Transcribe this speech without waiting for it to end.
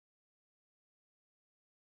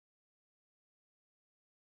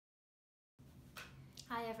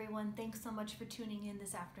Hi everyone, thanks so much for tuning in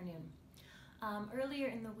this afternoon. Earlier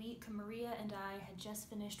in the week, Maria and I had just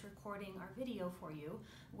finished recording our video for you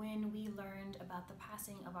when we learned about the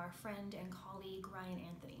passing of our friend and colleague Ryan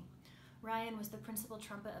Anthony. Ryan was the principal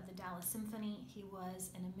trumpet of the Dallas Symphony. He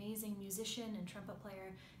was an amazing musician and trumpet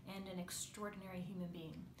player and an extraordinary human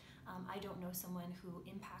being. I don't know someone who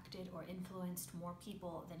impacted or influenced more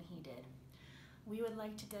people than he did. We would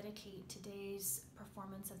like to dedicate today's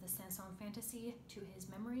performance of the Saint-Saens Fantasie to his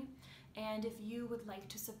memory, and if you would like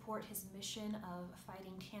to support his mission of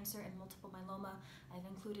fighting cancer and multiple myeloma, I've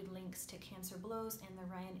included links to Cancer Blows and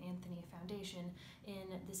the Ryan Anthony Foundation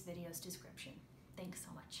in this video's description. Thanks so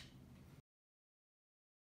much.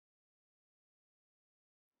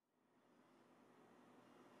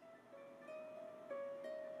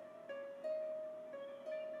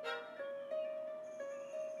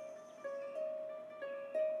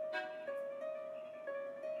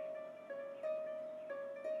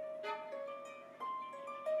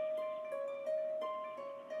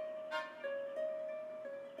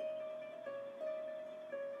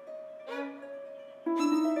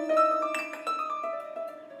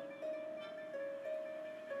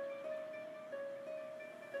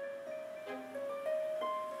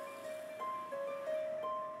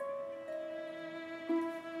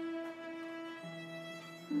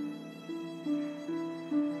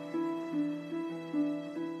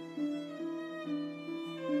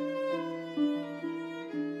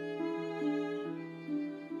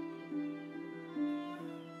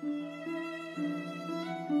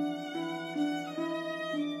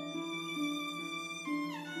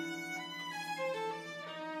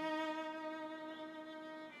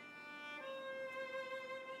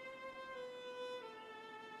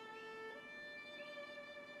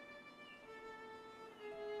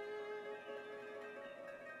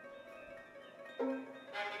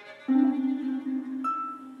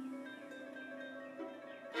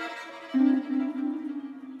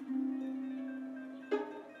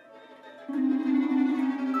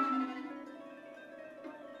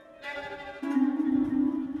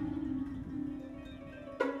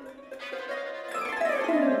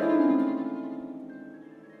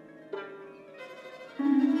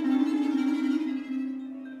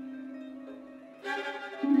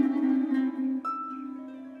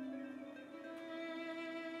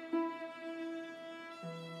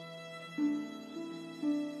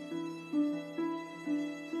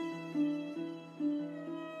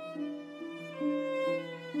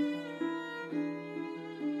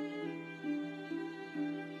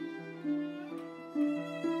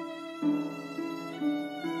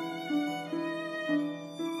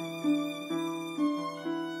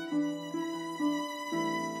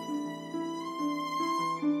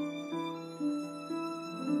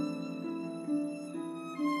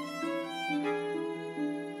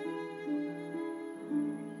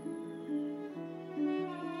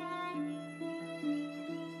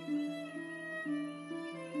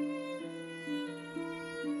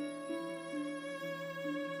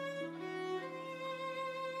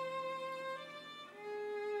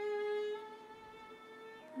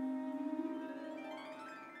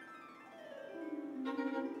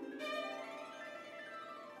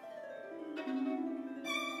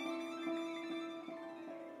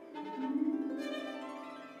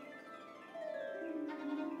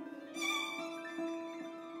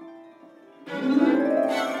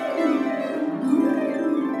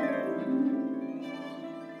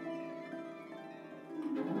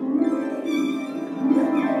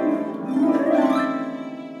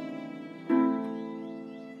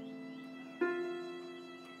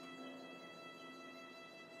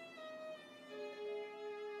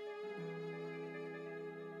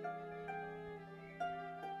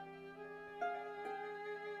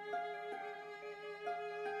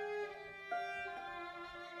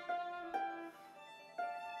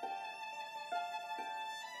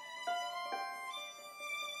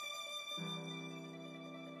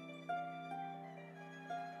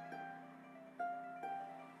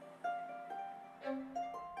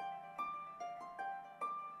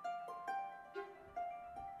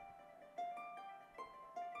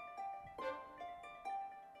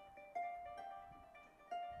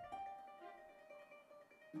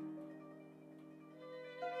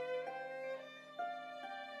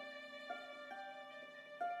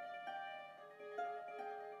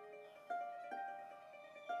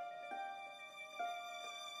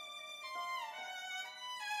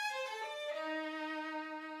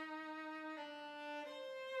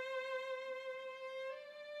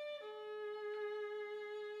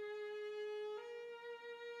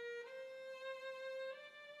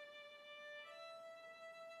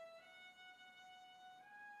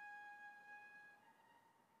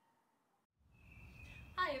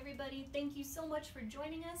 everybody. Thank you so much for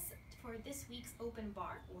joining us for this week's open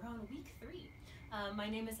bar. We're on week 3. My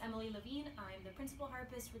name is Emily Levin. I'm the principal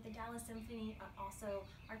harpist with the Dallas Symphony, also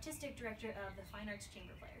artistic director of the Fine Arts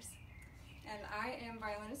Chamber Players. And I am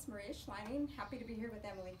violinist Maria Schleuning. Happy to be here with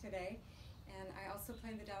Emily today. And I also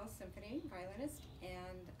play the Dallas Symphony, violinist,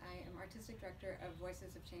 and I am artistic director of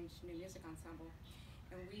Voices of Change New Music Ensemble.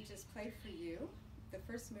 And we just played for you the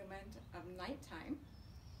first movement of Nighttime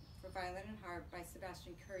for violin and harp by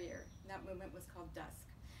Sebastian Currier. And that movement was called Dusk.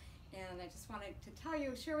 And I just wanted to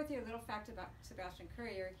share with you a little fact about Sebastian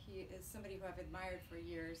Currier. He is somebody who I've admired for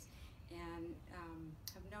years and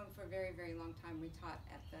have known for a very, very long time. We taught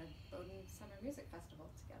at the Bowdoin Summer Music Festival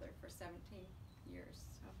together for 17 years.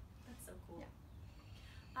 So that's so cool.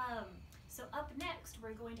 Yeah. So up next,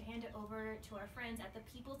 we're going to hand it over to our friends at the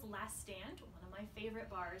People's Last Stand, one of my favorite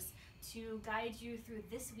bars, to guide you through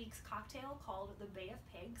this week's cocktail called the Bay of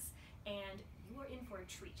Pigs, and you are in for a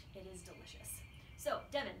treat. It is delicious. So,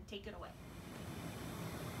 Devin, take it away.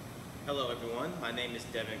 Hello everyone, my name is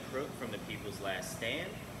Devin Crook from the People's Last Stand,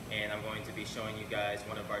 and I'm going to be showing you guys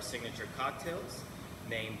one of our signature cocktails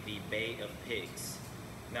named the Bay of Pigs.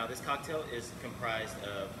 Now this cocktail is comprised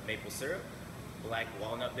of maple syrup, black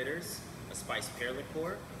walnut bitters, a spiced pear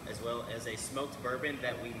liqueur, as well as a smoked bourbon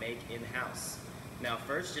that we make in-house. Now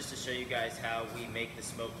first, just to show you guys how we make the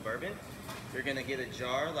smoked bourbon, you're gonna get a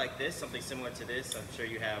jar like this, something similar to this, I'm sure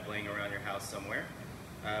you have laying around your house somewhere.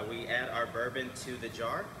 We add our bourbon to the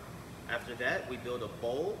jar. After that, we build a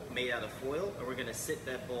bowl made out of foil, and we're gonna sit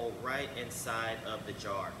that bowl right inside of the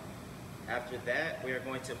jar. After that, we are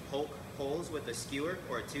going to poke holes with a skewer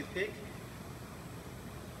or a toothpick.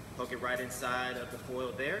 Poke it right inside of the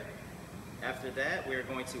foil there. After that, we are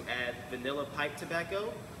going to add vanilla pipe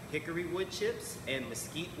tobacco, hickory wood chips, and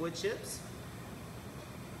mesquite wood chips.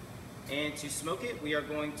 And to smoke it, we are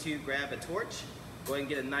going to grab a torch, go ahead and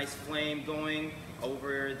get a nice flame going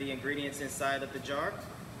over the ingredients inside of the jar.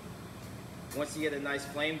 Once you get a nice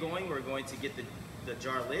flame going, we're going to get the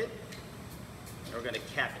jar lid, and we're going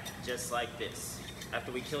to cap it just like this.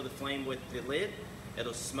 After we kill the flame with the lid,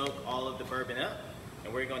 it'll smoke all of the bourbon up,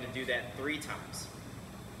 and we're going to do that 3 times.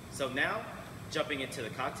 So now, jumping into the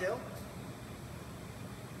cocktail.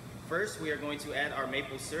 First, we are going to add our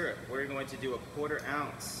maple syrup. We're going to do a 1/4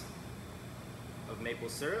 ounce of maple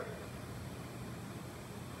syrup.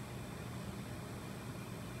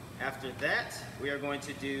 After that, we are going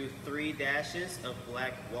to do 3 dashes of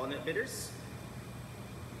black walnut bitters.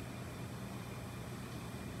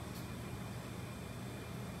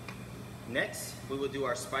 Next, we will do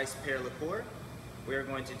our spiced pear liqueur. We are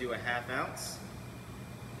going to do a 1/2 ounce.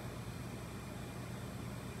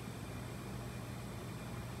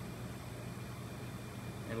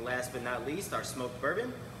 And last but not least, our smoked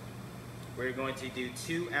bourbon. We're going to do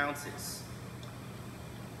 2 ounces.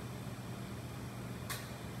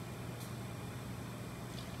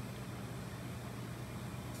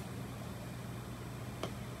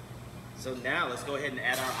 So now let's go ahead and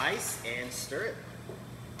add our ice and stir it.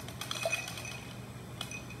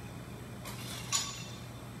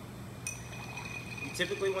 You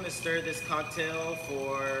typically want to stir this cocktail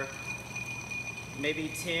for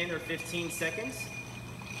maybe 10 or 15 seconds,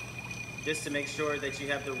 just to make sure that you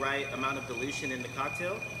have the right amount of dilution in the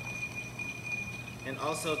cocktail, and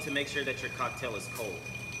also to make sure that your cocktail is cold.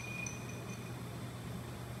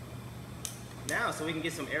 Now, so we can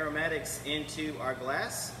get some aromatics into our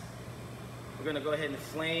glass, we're gonna go ahead and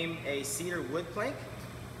flame a cedar wood plank.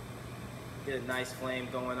 Get a nice flame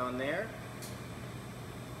going on there.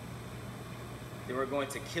 Then we're going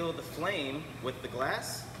to kill the flame with the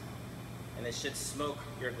glass, and it should smoke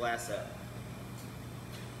your glass up.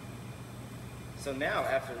 So now,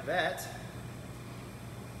 after that,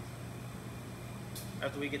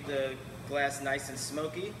 after we get the glass nice and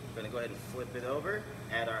smoky, we're gonna go ahead and flip it over,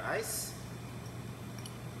 add our ice.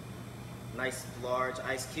 Nice large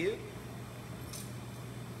ice cube.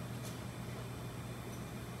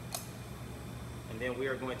 And then we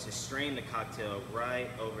are going to strain the cocktail right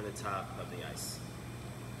over the top of the ice.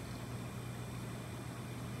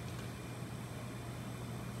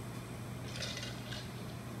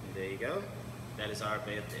 And there you go. That is our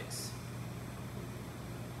Bay of Pigs.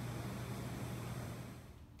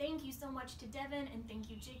 Thank you so much to Devin, and thank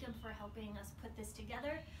you, Jacob, for helping us put this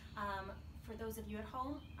together. For those of you at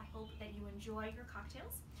home, I hope that you enjoy your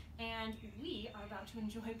cocktails. And we are about to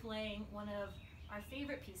enjoy playing one of our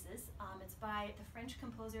favorite pieces. It's by the French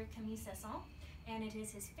composer Camille Saint-Saens, and it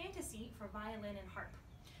is his Fantasie for violin and harp.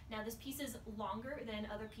 Now this piece is longer than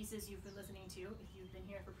other pieces you've been listening to if you've been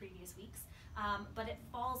here for previous weeks, but it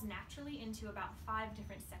falls naturally into about 5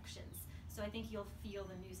 different sections. So I think you'll feel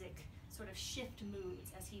the music sort of shift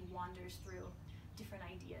moods as he wanders through different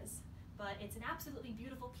ideas. But it's an absolutely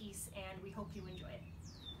beautiful piece, and we hope you enjoy it.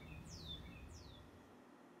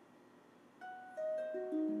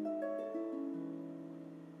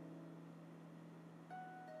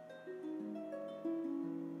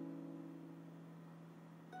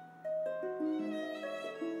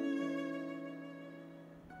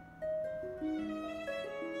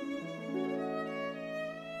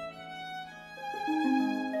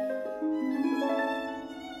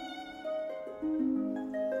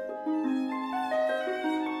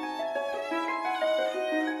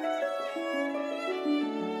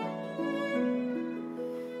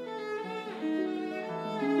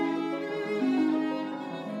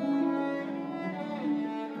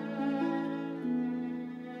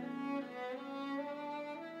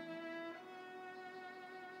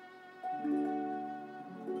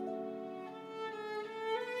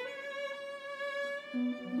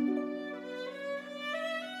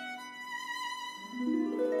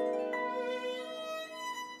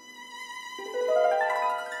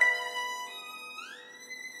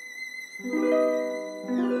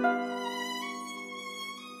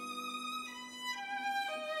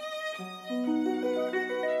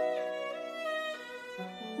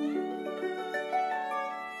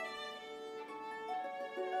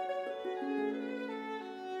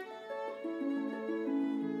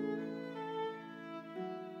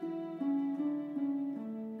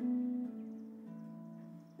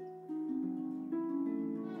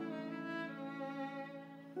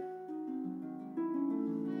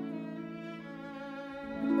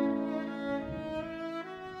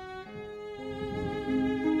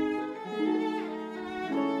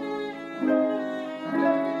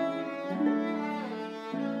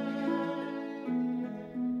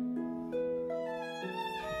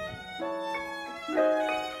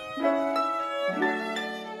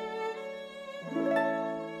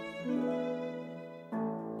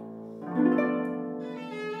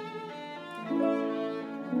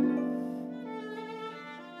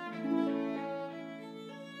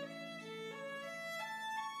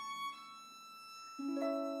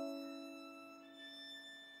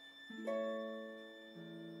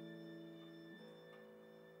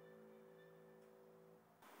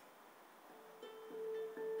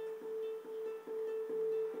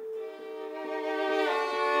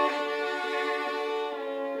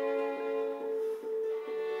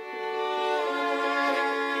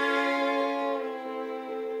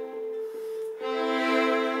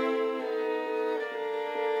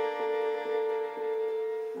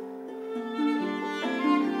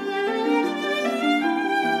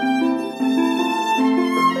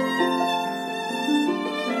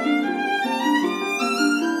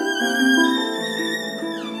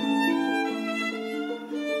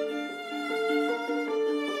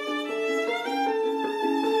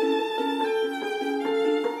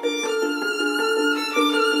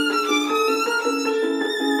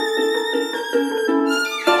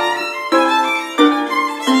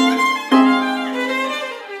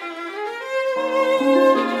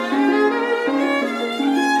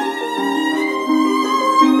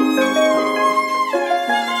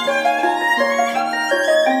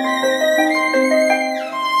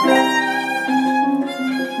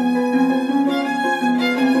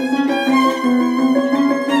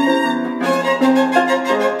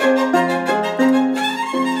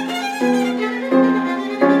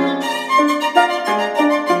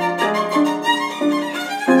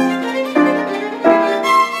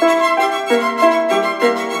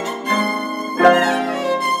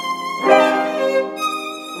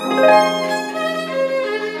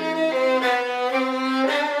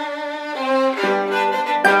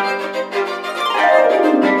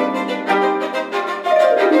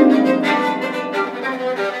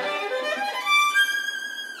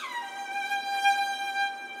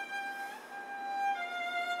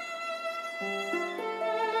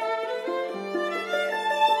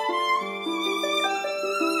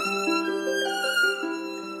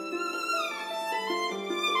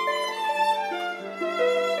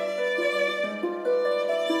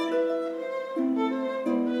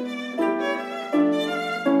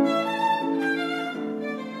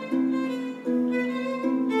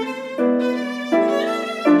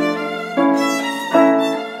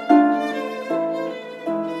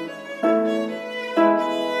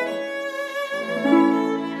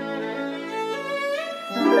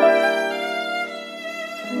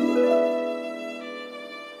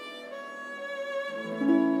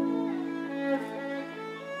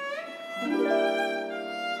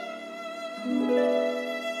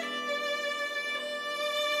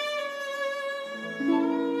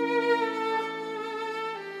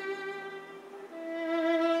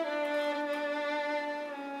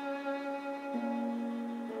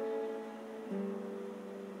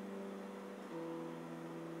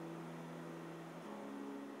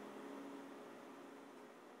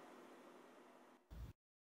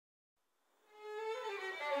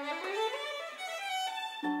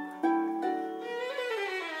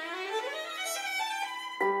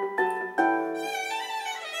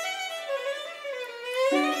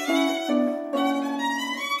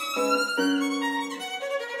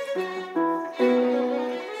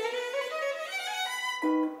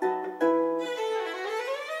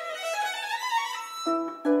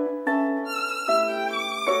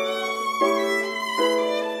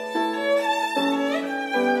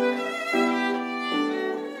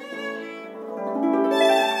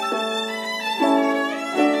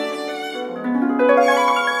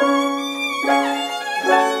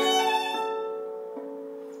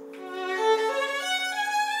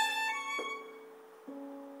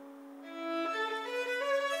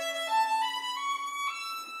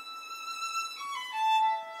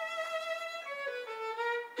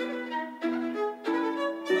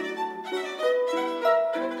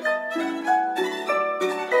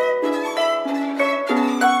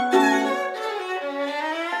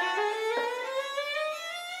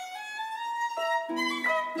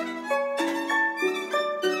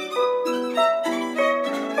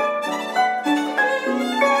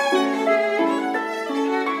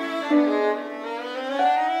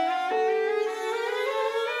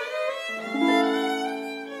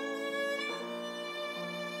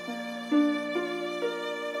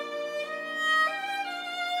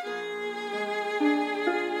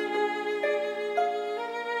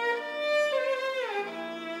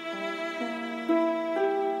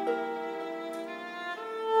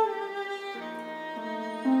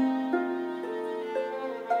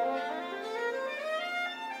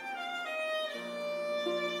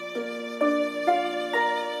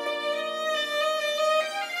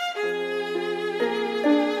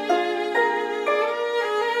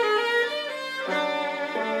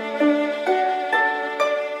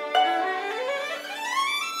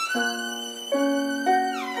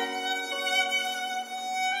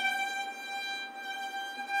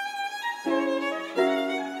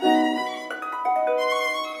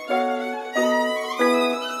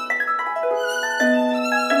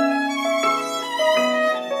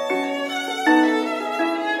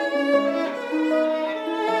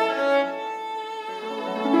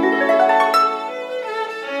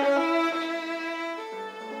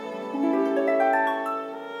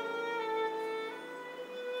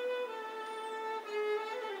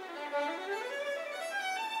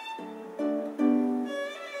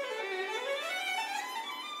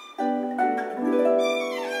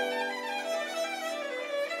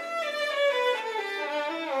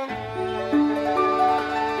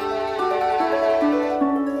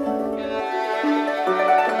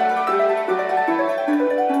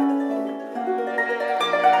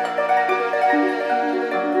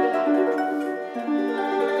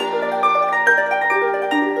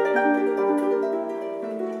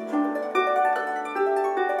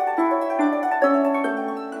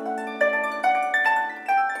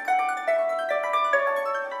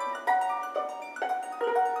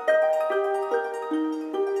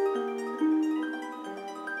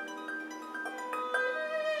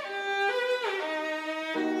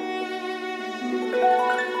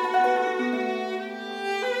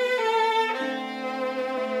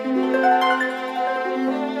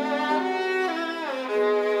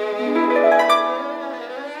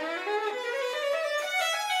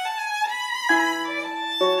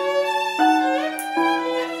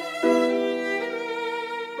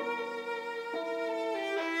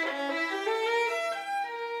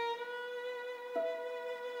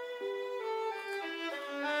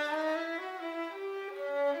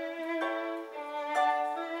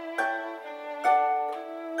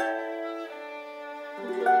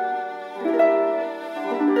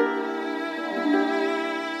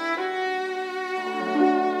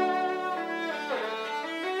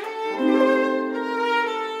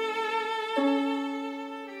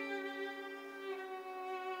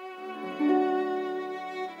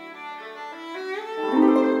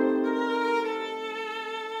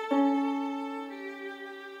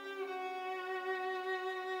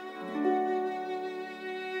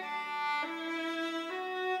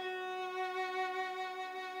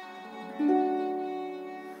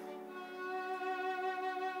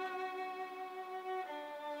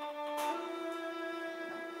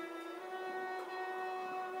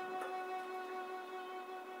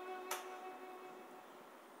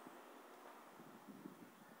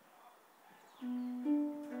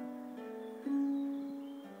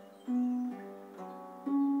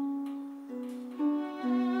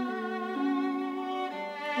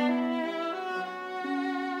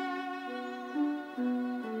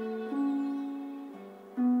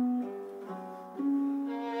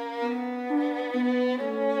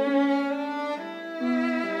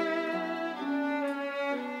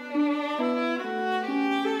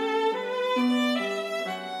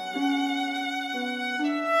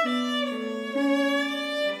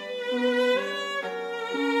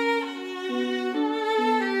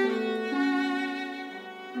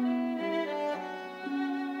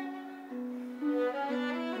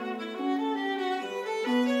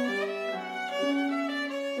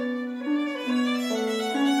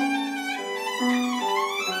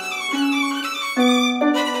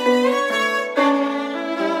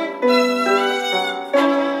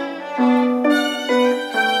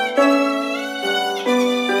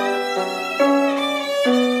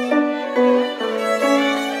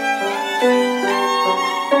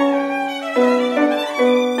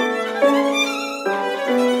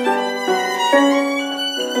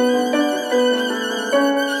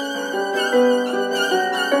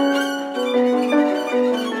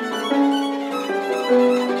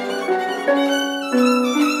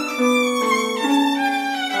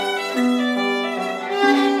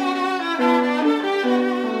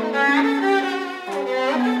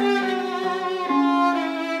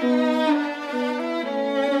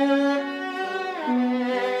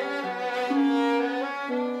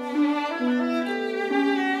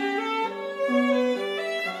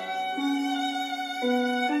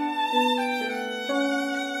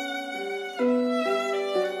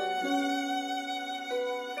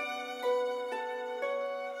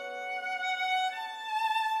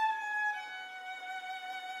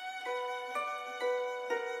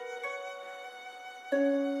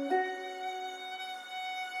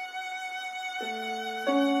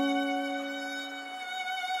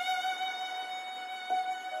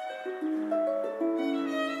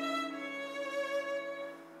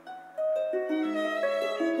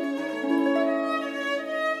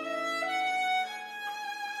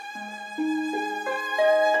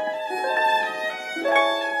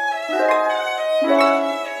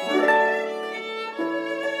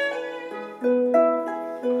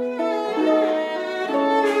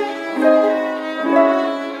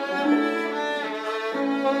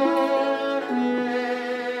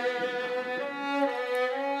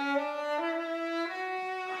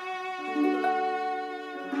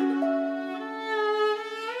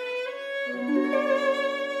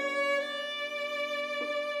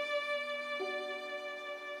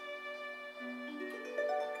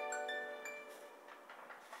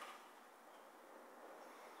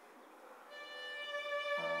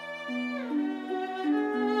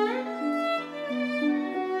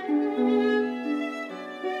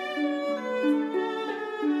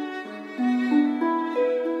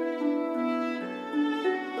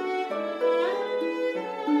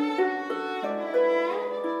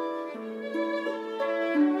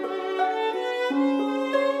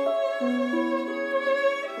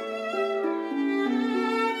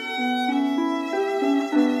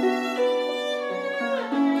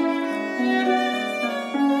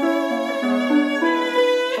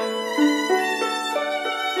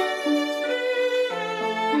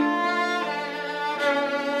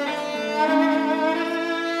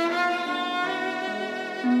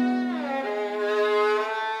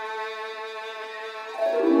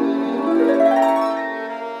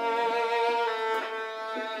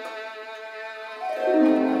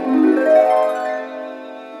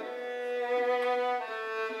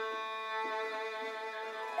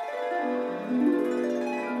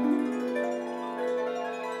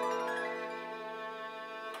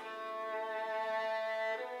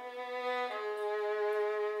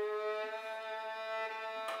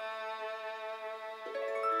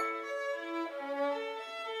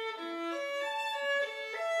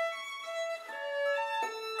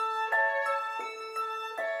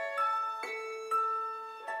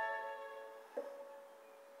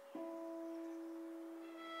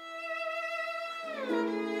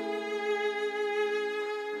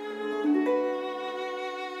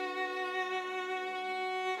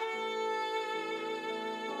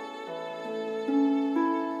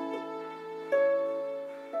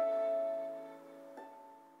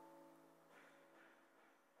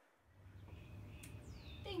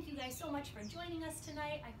 Thank you guys so much for joining us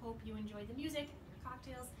tonight. I hope you enjoyed the music and your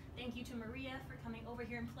cocktails. Thank you to Maria for coming over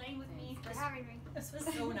here and playing with me. Thanks for having me. This was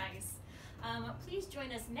so nice. Please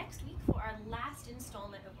join us next week for our last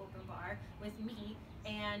installment of Open Bar with me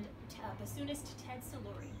and bassoonist Ted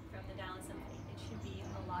Saluri from the Dallas Symphony. It should be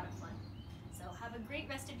a lot of fun. So have a great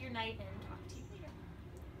rest of your night and talk to you later.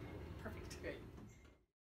 Perfect. Great.